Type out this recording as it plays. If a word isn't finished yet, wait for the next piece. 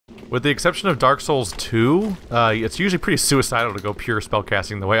With the exception of Dark Souls 2, it's usually pretty suicidal to go pure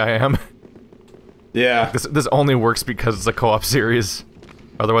spellcasting the way I am. Yeah. This only works because it's a co-op series.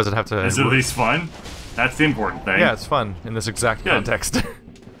 Otherwise I'd have to... Is it at least fun? That's the important thing. Yeah, it's fun in this exact context.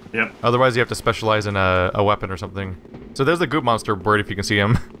 Yep. Otherwise you have to specialize in a weapon or something. So there's the goop monster bird, if you can see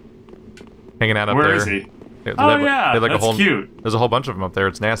him. Hanging out up there. Where is he? Oh yeah, that's cute. There's a whole bunch of them up there,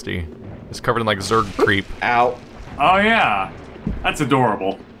 it's nasty. It's covered in like Zerg creep. Ow. Oh yeah. That's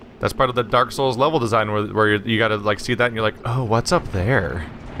adorable. That's part of the Dark Souls level design where you gotta like see that and you're like, oh, what's up there?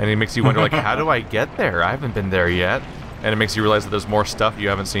 And it makes you wonder like, how do I get there? I haven't been there yet. And it makes you realize that there's more stuff you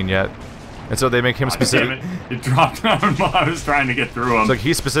haven't seen yet. And so they make him specific. It dropped down while I was trying to get through him. So like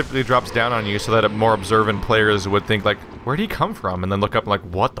he specifically drops down on you so that more observant players would think like, where'd he come from? And then look up and like,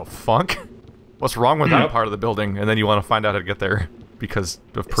 what the fuck? What's wrong with that part of the building? And then you want to find out how to get there because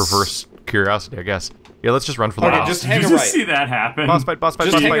of perverse curiosity, I guess. Yeah, let's just run for the boss. Just hang Did a you right. just see that happen? Boss fight, boss fight,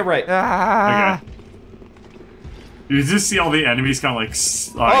 Just boss hang fight. a right. Ah. Okay. You just see all the enemies kind of like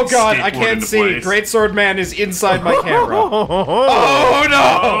Oh god, I skateboard can't into see. place. Greatsword Man is inside my camera. Oh no!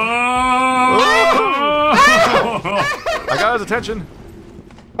 I got his attention.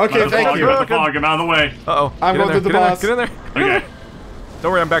 Okay, thank you. The fog him out of the way. Uh-oh. I'm going through the boss. Get in there. Okay.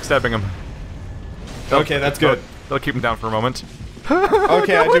 Don't worry, I'm backstabbing him. Okay, that's good. That'll keep him down for a moment.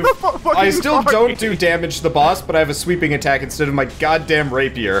 Okay, I do. I still fucking- don't do damage to the boss, but I have a sweeping attack instead of my goddamn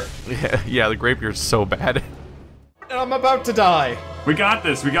rapier. Yeah, the rapier's so bad. And I'm about to die. We got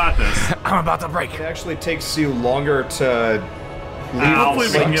this. We got this. I'm about to break. It actually takes you longer to leave. Hopefully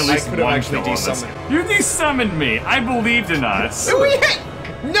we can get at I least could have one actually kill on this. desummoned. You desummoned me. I believed in us.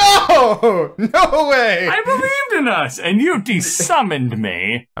 No! No way! I believed in us, and you desummoned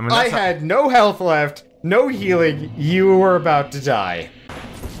me. I mean, I that's not- had no health left, no healing, you were about to die.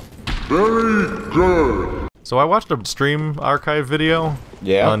 Very good. So I watched a stream archive video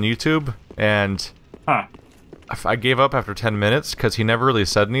on YouTube, and I gave up after 10 minutes because he never really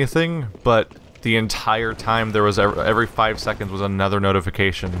said anything, but the entire time there was every 5 seconds was another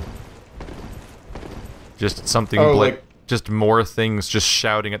notification. Just something just more things just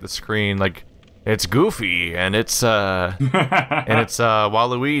shouting at the screen like it's Goofy and it's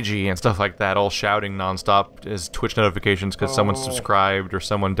Waluigi and stuff like that, all shouting nonstop as Twitch notifications because someone subscribed or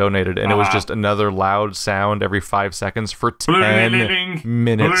someone donated, and it was just another loud sound every 5 seconds for 10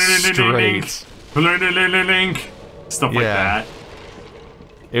 minutes straight. Stuff like that.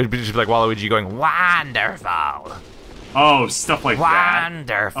 It would be just like Waluigi going, wonderful! Oh, stuff like that.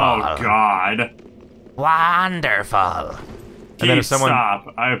 Wonderful! Oh, God. Wonderful! And then if someone...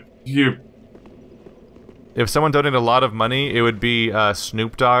 Stop. If someone donated a lot of money, it would be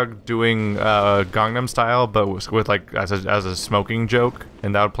Snoop Dogg doing Gangnam Style, but with like as a smoking joke,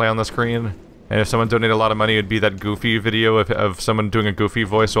 and that would play on the screen. And if someone donated a lot of money, it would be that Goofy video of someone doing a Goofy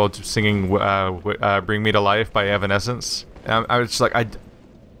voice while singing "Bring Me to Life" by Evanescence. And I was just like,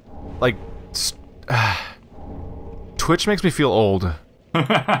 Twitch makes me feel old.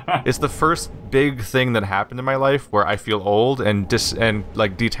 It's the first big thing that happened in my life where I feel old and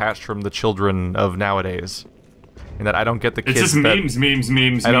like detached from the children of nowadays, and that I don't get the kids. It's just memes.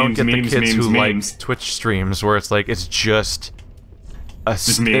 I don't get the kids who like Twitch streams where it's like it's just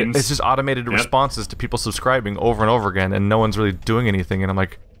it's just automated responses to people subscribing over and over again, and no one's really doing anything. And I'm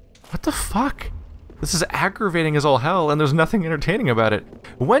like, what the fuck? This is aggravating as all hell, and there's nothing entertaining about it.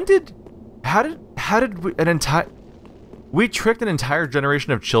 How did we tricked an entire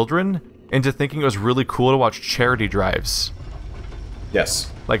generation of children into thinking it was really cool to watch charity drives.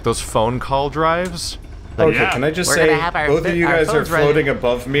 Yes. Like those phone call drives. Okay, can I just say, both of you guys are floating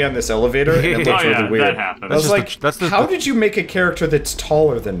above me on this elevator, and it looks really weird. That happens. I was like, how did you make a character that's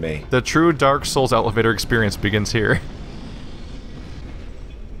taller than me? The true Dark Souls elevator experience begins here.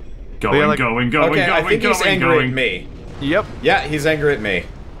 Going. Okay, I think he's angry at me. Yep. Yeah, he's angry at me.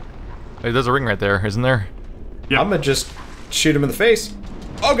 Hey, there's a ring right there, isn't there? Yep. I'm gonna just shoot him in the face.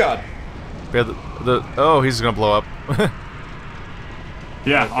 Oh god! Yeah, oh, he's gonna blow up.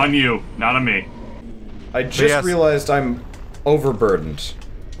 Yeah, on you, not on me. I just realized I'm overburdened.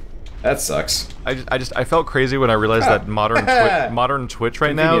 That sucks. I felt crazy when I realized that modern Twitch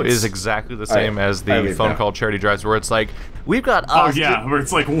right now is exactly the same as the phone call charity drives, where it's like, we've got us. Oh yeah, where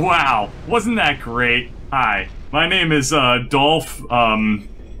it's like, wow, wasn't that great? Hi, my name is Dolph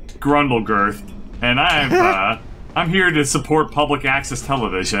Grundlegirth, and I'm here to support public access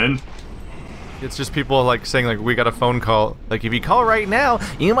television. It's just people like saying like, we got a phone call. Like, if you call right now,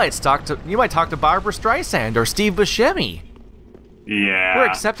 you might talk to Barbara Streisand or Steve Buscemi. Yeah. We're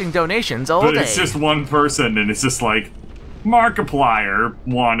accepting donations all day. But it's just one person, and it's just like, Markiplier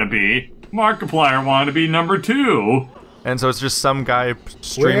wannabe number 2. And so it's just some guy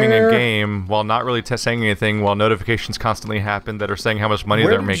streaming a game while not really saying anything, while notifications constantly happen that are saying how much money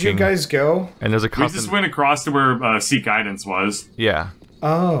they're making. Where did you guys go? And there's a constant... We just went across to where Seek Guidance was. Yeah.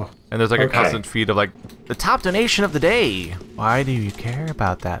 Oh. And there's like a constant feed of like, the top donation of the day. Why do you care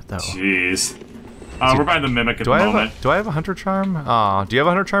about that, though? Jeez. We're by the Mimic at the moment. Do I have a Hunter Charm? Aw, do you have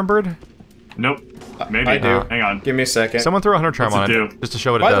a Hunter Charm, Bird? Nope. Maybe. I do. Hang on. Give me a second. Someone throw a Hunter Charm on it, just to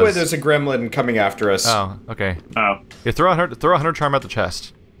show what it does. By the way, there's a gremlin coming after us. Oh, okay. Oh. Yeah, throw a Hunter Charm at the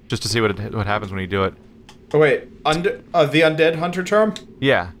chest, just to see what happens when you do it. Oh wait, the undead Hunter Charm?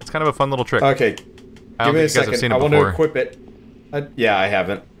 Yeah, it's kind of a fun little trick. Okay. Give me a second. I want to equip it. Yeah, I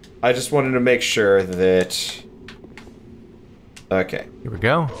haven't. I just wanted to make sure that... Okay. Here we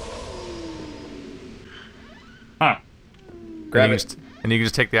go. Huh. Grab it. And you can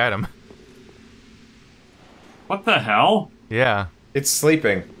just take the item. What the hell? Yeah. It's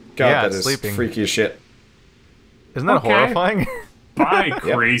sleeping. God, yeah, that is sleeping. Freaky as shit. Isn't that horrifying? Bye,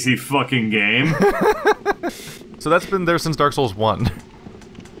 crazy fucking game. So that's been there since Dark Souls 1.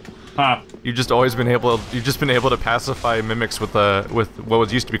 Huh. You've just been able to pacify mimics with what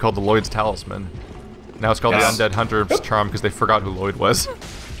was used to be called the Lloyd's Talisman. Now it's called the Undead Hunter's Charm because they forgot who Lloyd was.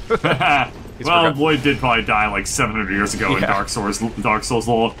 Well, Lloyd did probably die like 700 years ago in Dark Souls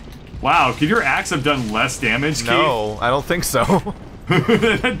lore. Wow, could your axe have done less damage, Keith? No, I don't think so.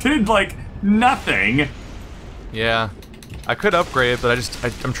 It did, like, nothing. Yeah. I could upgrade it, but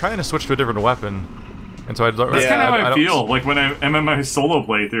I'm trying to switch to a different weapon. And so That's kind of how I feel. Like, when I'm in my solo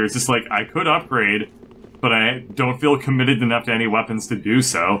playthrough, it's just like, I could upgrade, but I don't feel committed enough to any weapons to do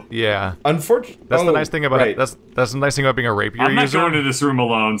so. Yeah. Unfortunately, that's the nice thing about it. That's the nice thing about being a rapier user. I'm not going to this room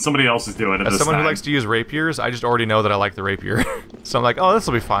alone. Somebody else is doing it. As someone who likes to use rapiers, I just already know that I like the rapier. So I'm like, oh, this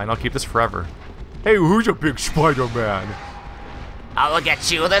will be fine. I'll keep this forever. Hey, who's a big Spider-Man? I'll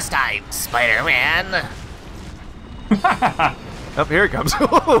get you this time, Spider-Man. Up here it comes.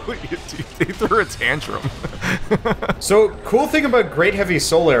 He threw a tantrum. So, cool thing about Great Heavy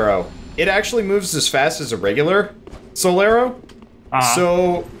Soul Arrow, it actually moves as fast as a regular Soul Arrow.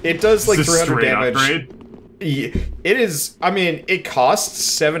 So, it does like 300 damage. Upgrade? It is, I mean, it costs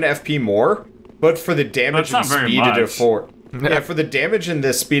 7 FP more, but for the damage and speed it affords. Yeah, for the damage and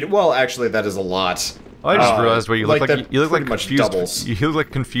the speed, well, actually, that is a lot. Oh, I just realized what you look like. You look like confused. Doubles. You look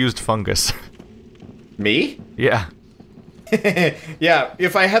like confused fungus. Me? Yeah. Yeah,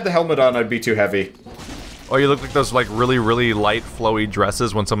 if I had the helmet on, I'd be too heavy. Oh, you look like those like really, really light, flowy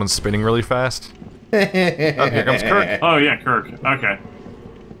dresses when someone's spinning really fast. Oh, here comes Kirk. Oh yeah, Kirk. Okay.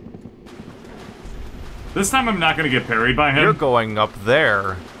 This time I'm not gonna get parried by him. You're going up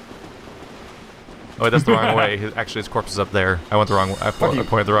there. Oh, wait, that's the wrong way. Actually, his corpse is up there. I went the wrong way. I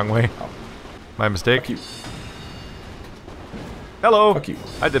pointed the wrong way. My mistake. Fuck you. Hello. Fuck you.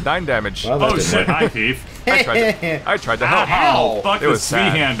 I did 9 damage. Well, oh shit! Hi, Thief. I tried to help. Ow! Fuck this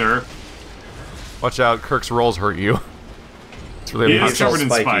three-hander. Watch out, Kirk's rolls hurt you. It's really He's covered in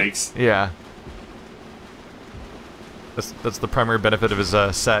spikes. Yeah. That's the primary benefit of his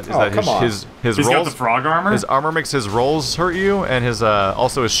set. Is that his He's rolls. got the frog armor. His armor makes his rolls hurt you, and his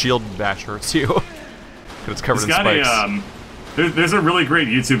also his shield bash hurts you. It's covered in spikes. There's a really great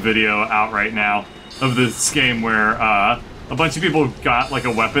YouTube video out right now of this game where a bunch of people got like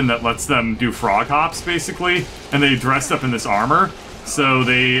a weapon that lets them do frog hops, basically, and they dressed up in this armor, so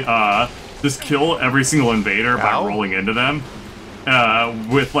they just kill every single invader by rolling into them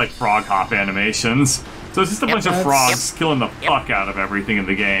with like frog hop animations. So it's just a bunch of frogs killing the fuck out of everything in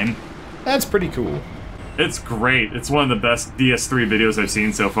the game. That's pretty cool. It's great. It's one of the best DS3 videos I've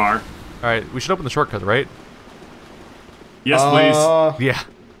seen so far. Alright, we should open the shortcut, right? Yes, please. Yeah.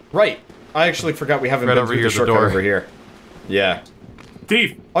 Right. I actually forgot we haven't been through the shortcut over here. Yeah.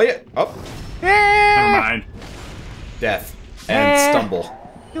 Thief! Oh, yeah. Oh. Never mind. Death. And stumble.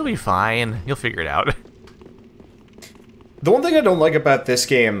 You'll be fine. You'll figure it out. The one thing I don't like about this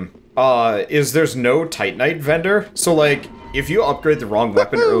game is there's no Titanite vendor. So, like, if you upgrade the wrong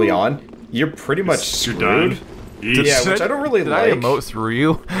weapon early on, you're pretty much screwed. Yeah, which I don't really like. Did I emote through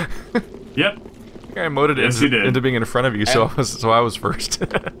you? Yep. I emoted into being in front of you, so I was first.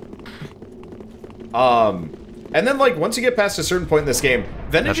 And then, like, once you get past a certain point in this game,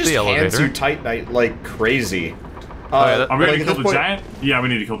 then it just hands you Titanite like crazy. Are we gonna kill the giant? Yeah, we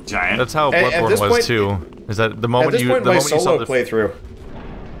need to kill the giant. That's how Bloodborne was too. Is that the moment you in my solo playthrough?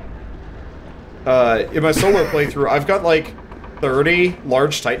 In my solo playthrough, I've got like 30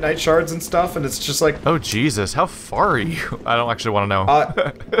 large Titanite shards and stuff, and it's just like, oh Jesus, how far are you? I don't actually want to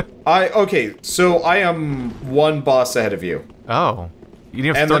know. Okay, so I am one boss ahead of you. Oh,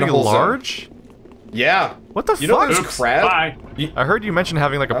 you have 30 large? Yeah. What the fuck? You know those Oops, crabs? bye. I heard you mention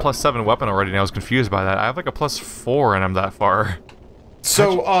having like a +7 weapon already, and I was confused by that. I have like a +4, and I'm that far.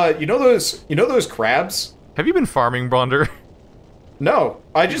 So, you know those crabs? Have you been farming, Blonder? No,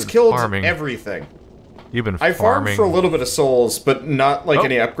 I just killed everything. You've been I farmed for a little bit of souls, but not like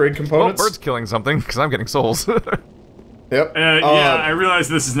any upgrade components. Oh, Bird's killing something, because I'm getting souls. Yep. Yeah, I realized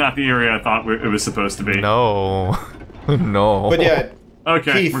this is not the area I thought it was supposed to be. No. No. But yeah.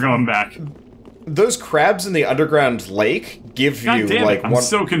 Okay, Keith, we're going back. Those crabs in the underground lake give God you damn like it, I'm one,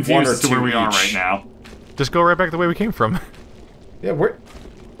 so confused one or as to two where we are each. right now. Just go right back the way we came from. Yeah, where'd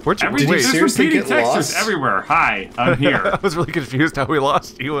you There's wait, seriously repeating get textures lost? everywhere. Hi, I'm here. I was really confused how we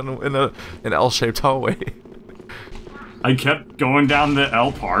lost you in an L-shaped hallway. I kept going down the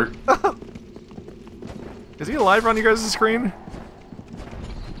L part. Is he alive on you guys' screen?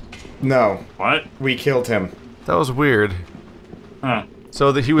 No, What? we killed him. That was weird. Huh.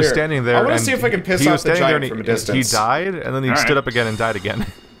 So that he was Here, standing there. I wanna and see if I can piss he off was the standing there giant and from a he distance. died, and then he stood up again and died again.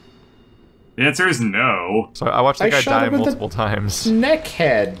 The answer is no. So I watched the I guy shot die him with multiple times.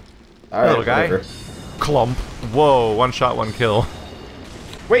 Neckhead. All right, Little guy. whatever. Clump. Whoa, one shot, one kill.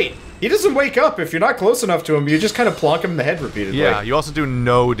 Wait, he doesn't wake up if you're not close enough to him. You just kind of plonk him in the head repeatedly. Yeah, you also do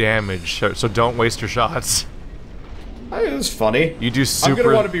no damage, so don't waste your shots. It was funny. You do super. I'm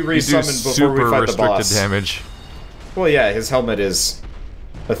gonna want to be resummoned before we fight the boss. Restricted damage. Well, yeah, his helmet is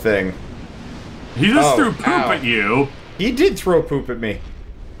a thing. He just threw poop ow. at you. He did throw poop at me.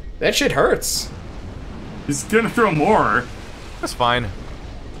 That shit hurts. He's gonna throw more. That's fine.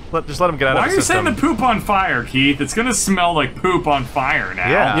 Just let him get out Why of are the you system. setting the poop on fire, Keith? It's gonna smell like poop on fire now.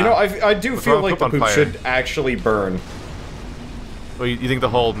 Yeah. You know, I do feel throwing like poop the on poop fire. should actually burn. Well, you think the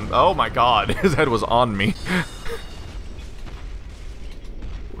whole... Oh my god, his head was on me.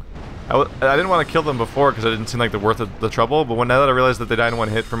 I didn't want to kill them before because it didn't seem like they're worth the trouble, but now that I realized that they died in one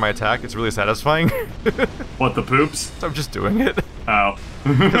hit from my attack, it's really satisfying. What, the poops? So I'm just doing it. Oh.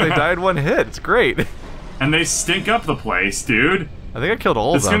 Because they died in one hit, it's great. And they stink up the place, dude. I think I killed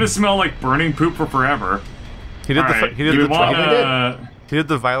all of It's them. gonna smell like burning poop for forever. He did Alright, he did do we the want he did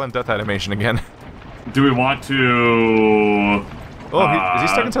the violent death animation again. do we want to Oh, is he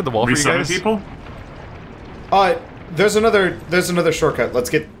stuck inside the wall for you resummon guys? people? There's another shortcut. Let's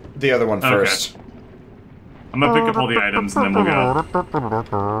get the other one first. I'm gonna pick up all the items and then we'll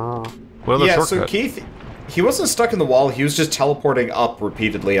go. What other Yeah, shortcut? so Keith, he wasn't stuck in the wall. He was just teleporting up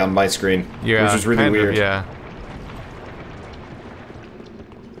repeatedly on my screen, Yeah, which is really kind of, weird. yeah.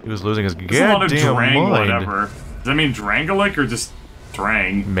 He was losing his There's a lot of goddamn drang mind. whatever. Does that mean drangolic or just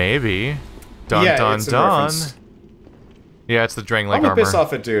drang? Maybe. Dun Yeah, dun it's a dun. reference. Yeah, it's the Drang I'm like gonna armor. piss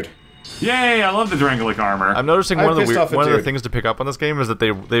off it, dude. Yay, I love the drangolic armor. I'm noticing I'm one of pissed off at the dude. things to pick up on this game is that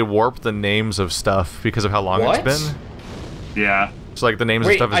they warp the names of stuff because of how long What? it's been. Yeah. So like the names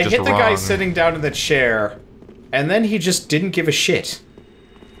Wait, of stuff is I just hit the wrong. guy sitting down in the chair, and then he just didn't give a shit.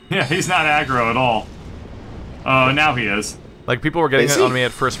 Yeah, he's not aggro at all. Oh, now he is. Like people were getting Is it on he? me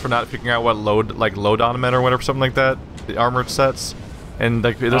at first for not figuring out what load ornament or whatever, something like that, the armored sets. And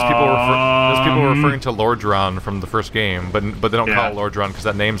like those people were referring to Lordran from the first game, but they don't call it Lordran because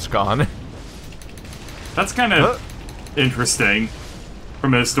that name's gone. That's kind of interesting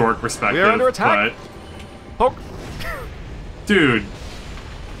from a historic perspective. We are under attack. Poke. But, dude,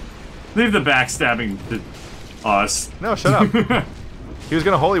 leave the backstabbing to us. No, shut up. He was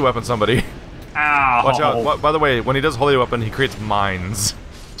gonna holy weapon somebody. Ow. Watch out. By the way, when he does holy weapon, he creates mines.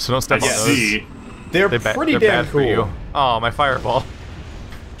 So don't step on those. See. They're They're pretty they're damn bad for you. cool. Oh, my fireball.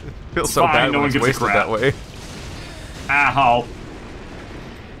 Feels so Fine, bad no when one it's gives a wasted crap. that way. Ow.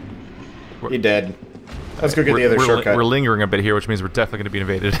 He dead. Let's go get the other shortcut. We're lingering a bit here, which means we're definitely going to be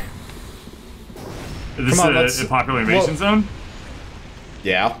invaded. Is Come on, this a popular invasion zone?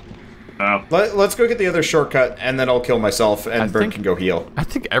 Yeah. Oh. Let's go get the other shortcut, and then I'll kill myself, and Bert can go heal. I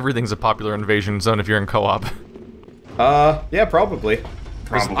think everything's a popular invasion zone if you're in co-op. Yeah, probably.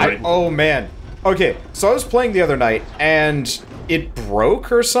 Probably. Oh, man. Okay, so I was playing the other night, and it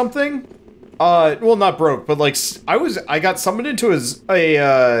broke or something? Well, not broke, but like, I got summoned into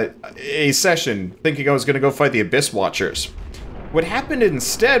a session thinking I was gonna go fight the Abyss Watchers. What happened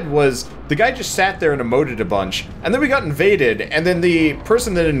instead was the guy just sat there and emoted a bunch, and then we got invaded, and then the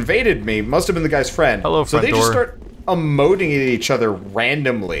person that invaded me must have been the guy's friend. Hello, so front they just door. start emoting at each other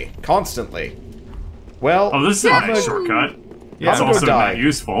randomly, constantly. Well, Oh, this is a nice shortcut. Yeah, It's I'm also gonna die. not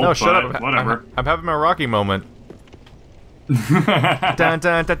useful, No, shut but up. whatever. I'm having my Rocky moment. Dun, dun,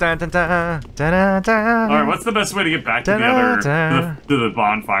 dun, dun, dun, dun, dun, dun, dun. Alright, what's the best way to get back to the other, to the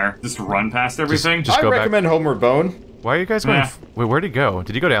bonfire? Just run past everything? just I go back. recommend Homeward Bone. Why are you guys going? Yeah. Wait, where'd he go?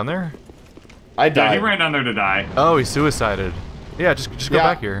 Did he go down there? I Yeah, died. he ran down there to die. Oh, he suicided. Yeah, just go Yeah.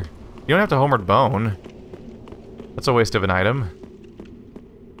 back here. You don't have to homeward bone. That's a waste of an item.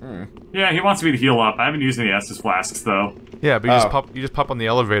 Yeah, he wants me to heal up. I haven't used any Estus flasks though. Yeah, but you just pop on the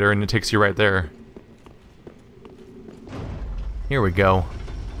elevator and it takes you right there. Here we go.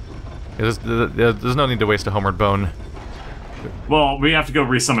 Yeah, there's no need to waste a homeward bone. Well, we have to go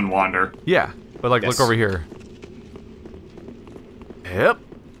resummon Wander. Yeah, but like, look over here. Yep.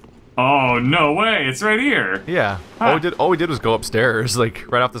 Oh no way! It's right here. Yeah. Huh. All we did was go upstairs. Like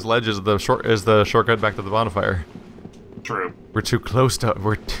right off this ledge is the shortcut back to the bonfire. True. We're too close to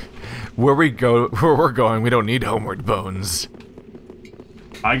where we're going. We don't need homeward bones.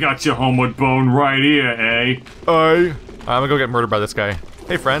 I got your homeward bone right here, eh? I'm gonna go get murdered by this guy.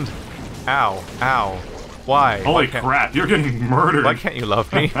 Hey, friend. Ow. Ow. Why? Holy crap, you're getting murdered. Why can't you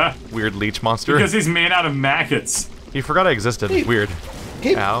love me? Weird leech monster. Because he's made out of maggots. He forgot I existed. Weird.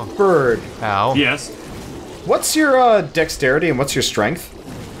 Hey, Ow. bird. Ow. Yes. What's your dexterity and what's your strength?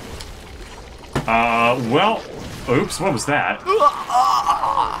 Well, oops, what was that?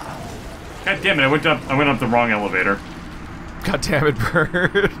 God damn it, I went up the wrong elevator. God damn it,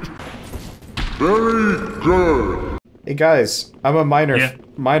 bird. Very good. Hey guys, I'm a minor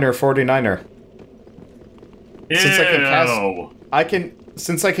 49er. Ew.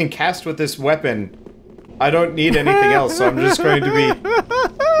 Since I can cast with this weapon, I don't need anything else, so I'm just going to be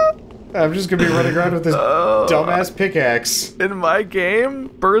running around with this dumbass pickaxe. In my game,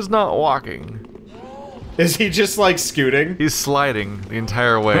 Bird's not walking. Is he just like scooting? He's sliding the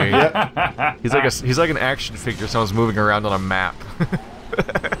entire way. Yeah. He's like an action figure someone's moving around on a map.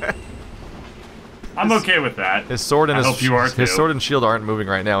 I'm okay with that. His sword and his sword and shield aren't moving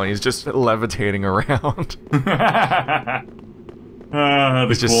right now, and he's just levitating around.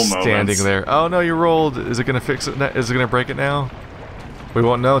 He's just standing there. Oh no, you rolled. Is it gonna fix it? Is it gonna break it now? We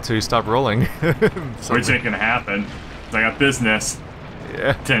won't know until you stop rolling. Which ain't gonna happen. I got business.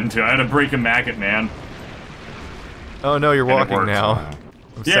 Yeah. Tend to. I had to break a maggot, man. Oh no, you're walking now.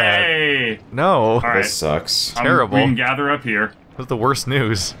 I'm Yay! Sad. No. All right. This sucks. Terrible. We can gather up here. That's the worst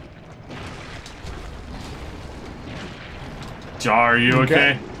news. Jar, are you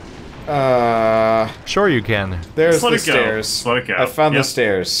okay? Sure you can. There's Let the it go. stairs. Let it go. I found the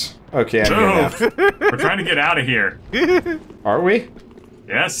stairs. Okay, I'm here now. We're trying to get out of here. Are we?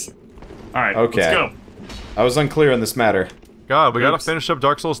 Yes. All right. Okay. Let's go. I was unclear on this matter. God, we gotta finish up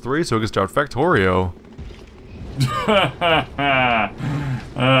Dark Souls 3 so we can start Factorio.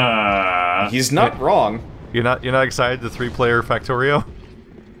 He's not wrong. You're not excited to 3-player Factorio?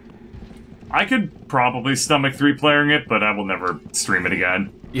 I could probably stomach 3-playering it, but I will never stream it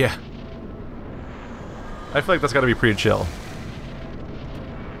again. Yeah. I feel like that's gotta be pretty chill.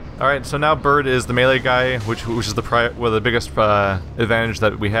 Alright, so now Bird is the melee guy, which is the biggest advantage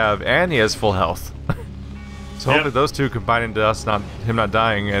that we have, and he has full health. So hopefully those two combine into him not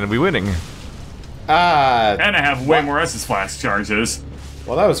dying, and we winning. And I have way more Estus flask charges.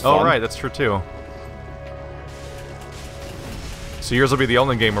 Well, that was fun. Oh, right, that's true too. So yours will be the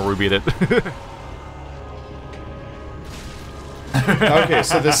only game where we beat it. Okay,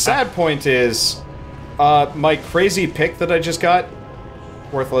 so the sad point is, my crazy pick that I just got,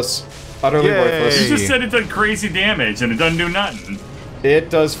 worthless. Utterly worthless. You just said it did crazy damage, and it doesn't do nothing. It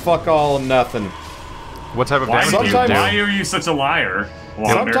does fuck all nothing. What type of damage do you do? Why are you such a liar,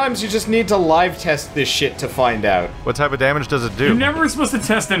 Wander? Sometimes you just need to live test this shit to find out. What type of damage does it do? You're never supposed to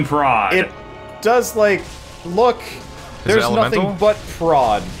test in prod. It does, like, look, there's nothing but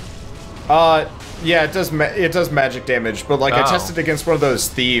prod. Yeah, it does magic damage, but, like, I tested against one of those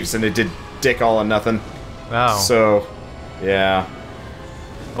thieves, and it did dick all and nothing. Oh. So, yeah.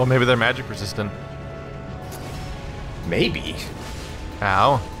 Well, maybe they're magic resistant. Maybe.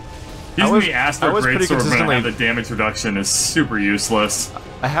 Ow. Using the Astro Greatsword when I have the damage reduction is super useless.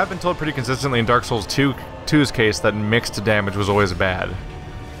 I have been told pretty consistently in Dark Souls 2's case that mixed damage was always bad.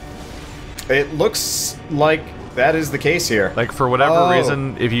 It looks like that is the case here. Like, for whatever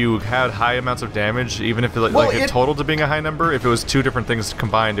reason, if you had high amounts of damage, even if it totaled to being a high number, if it was two different things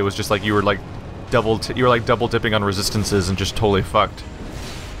combined, it was just like you were like double dipping on resistances and just totally fucked.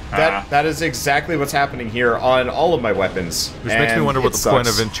 That is exactly what's happening here on all of my weapons. Which makes me wonder what the point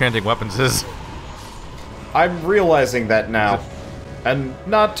of enchanting weapons is. I'm realizing that now, and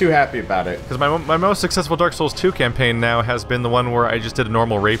not too happy about it. Because my most successful Dark Souls 2 campaign now has been the one where I just did a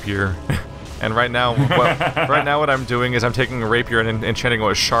normal rapier. And right now what I'm doing is I'm taking a rapier and enchanting it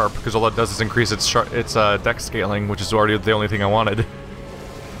with sharp, because all it does is increase its dex scaling, which is already the only thing I wanted.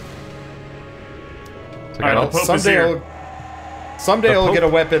 So someday I'll get a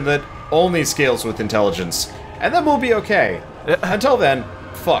weapon that only scales with intelligence, and then we'll be okay. Until then,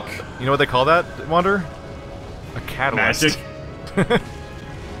 fuck. You know what they call that, Wander? A catalyst. Magic.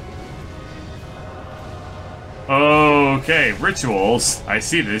 Okay, rituals. I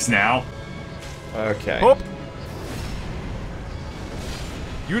see this now. Okay. Pope.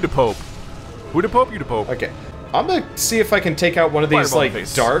 You the Pope. Who the Pope? You the Pope. Okay. I'm gonna see if I can take out one of these, Fireball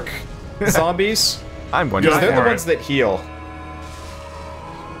like, dark zombies. I'm going to. Because they're the ones that heal.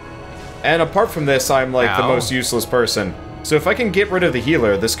 And apart from this, I'm, like, the most useless person. So if I can get rid of the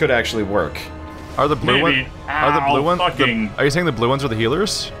healer, this could actually work. Are the blue ones? Are the blue ones? Are you saying the blue ones are the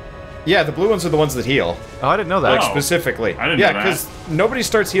healers? Yeah, the blue ones are the ones that heal. Oh, I didn't know that. Like, specifically. I didn't know that. Yeah, because nobody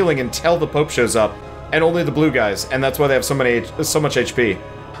starts healing until the Pope shows up, and only the blue guys, and that's why they have so much HP.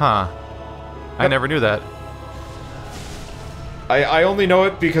 Huh. I never knew that. I only know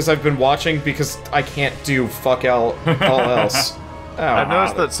it because I've been watching, because I can't do fuck all else. Oh, I've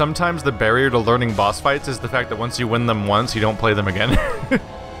noticed that sometimes the barrier to learning boss fights is the fact that once you win them once, you don't play them again.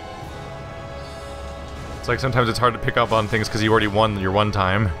 It's like sometimes it's hard to pick up on things because you already won your one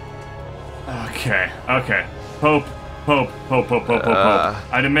time. Okay. Pope.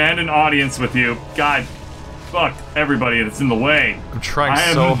 I demand an audience with you. God, fuck everybody that's in the way. I'm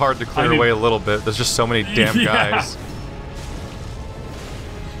trying so hard to clear away a little bit. There's just so many damn guys.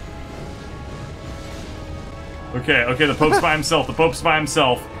 Okay, the Pope's by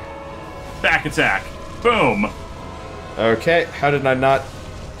himself. Back attack. Boom. Okay, how did I not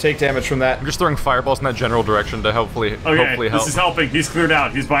take damage from that? I'm just throwing fireballs in that general direction to hopefully help. This is helping. He's cleared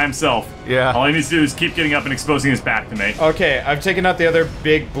out. He's by himself. Yeah. All he needs to do is keep getting up and exposing his back to me. Okay, I've taken out the other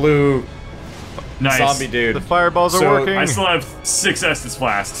big blue zombie dude. The fireballs are working. I still have 6 Estus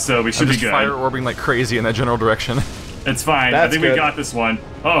flasks, so we should be good. Fire orbing like crazy in that general direction. It's fine. That's I think good. we got this one.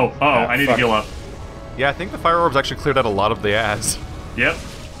 Oh, I need to heal up. Yeah, I think the fire orbs actually cleared out a lot of the ads. Yep.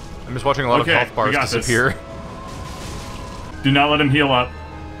 I'm just watching a lot of health bars disappear. Do not let him heal up.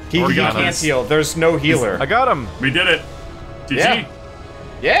 He can't heal. There's no healer. I got him. We did it. GG.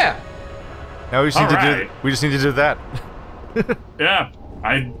 Yeah. Now we just need to do. We just need to do that. Yeah.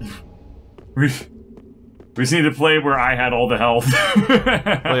 We just need to play where I had all the health.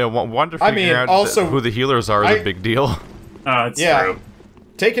 Well, yeah, wonder figuring out also, who the healers are is a big deal. It's true.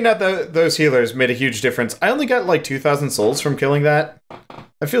 Taking out those healers made a huge difference. I only got like 2,000 souls from killing that.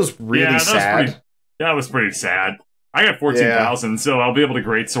 That feels really sad. That was pretty sad. I got 14,000, so I'll be able to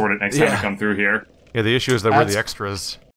greatsword it next time I come through here. Yeah, the issue is that we're the extras.